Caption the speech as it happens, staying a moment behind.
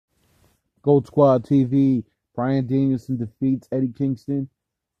Gold Squad TV. Bryan Danielson defeats Eddie Kingston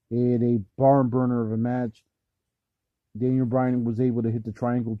in a barn burner of a match. Daniel Bryan was able to hit the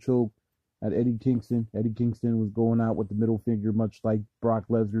triangle choke at Eddie Kingston. Eddie Kingston was going out with the middle finger, much like Brock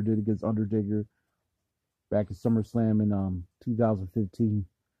Lesnar did against Undertaker back at SummerSlam in 2015.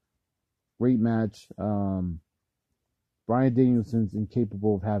 Great match. Bryan Danielson's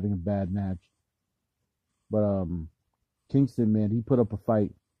incapable of having a bad match. But Kingston, man, he put up a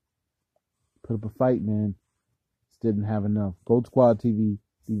fight. Put up a fight, man. Just didn't have enough. Gold Squad TV.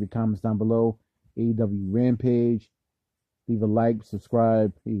 Leave your comments down below. AEW Rampage. Leave a like,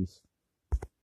 subscribe. Peace.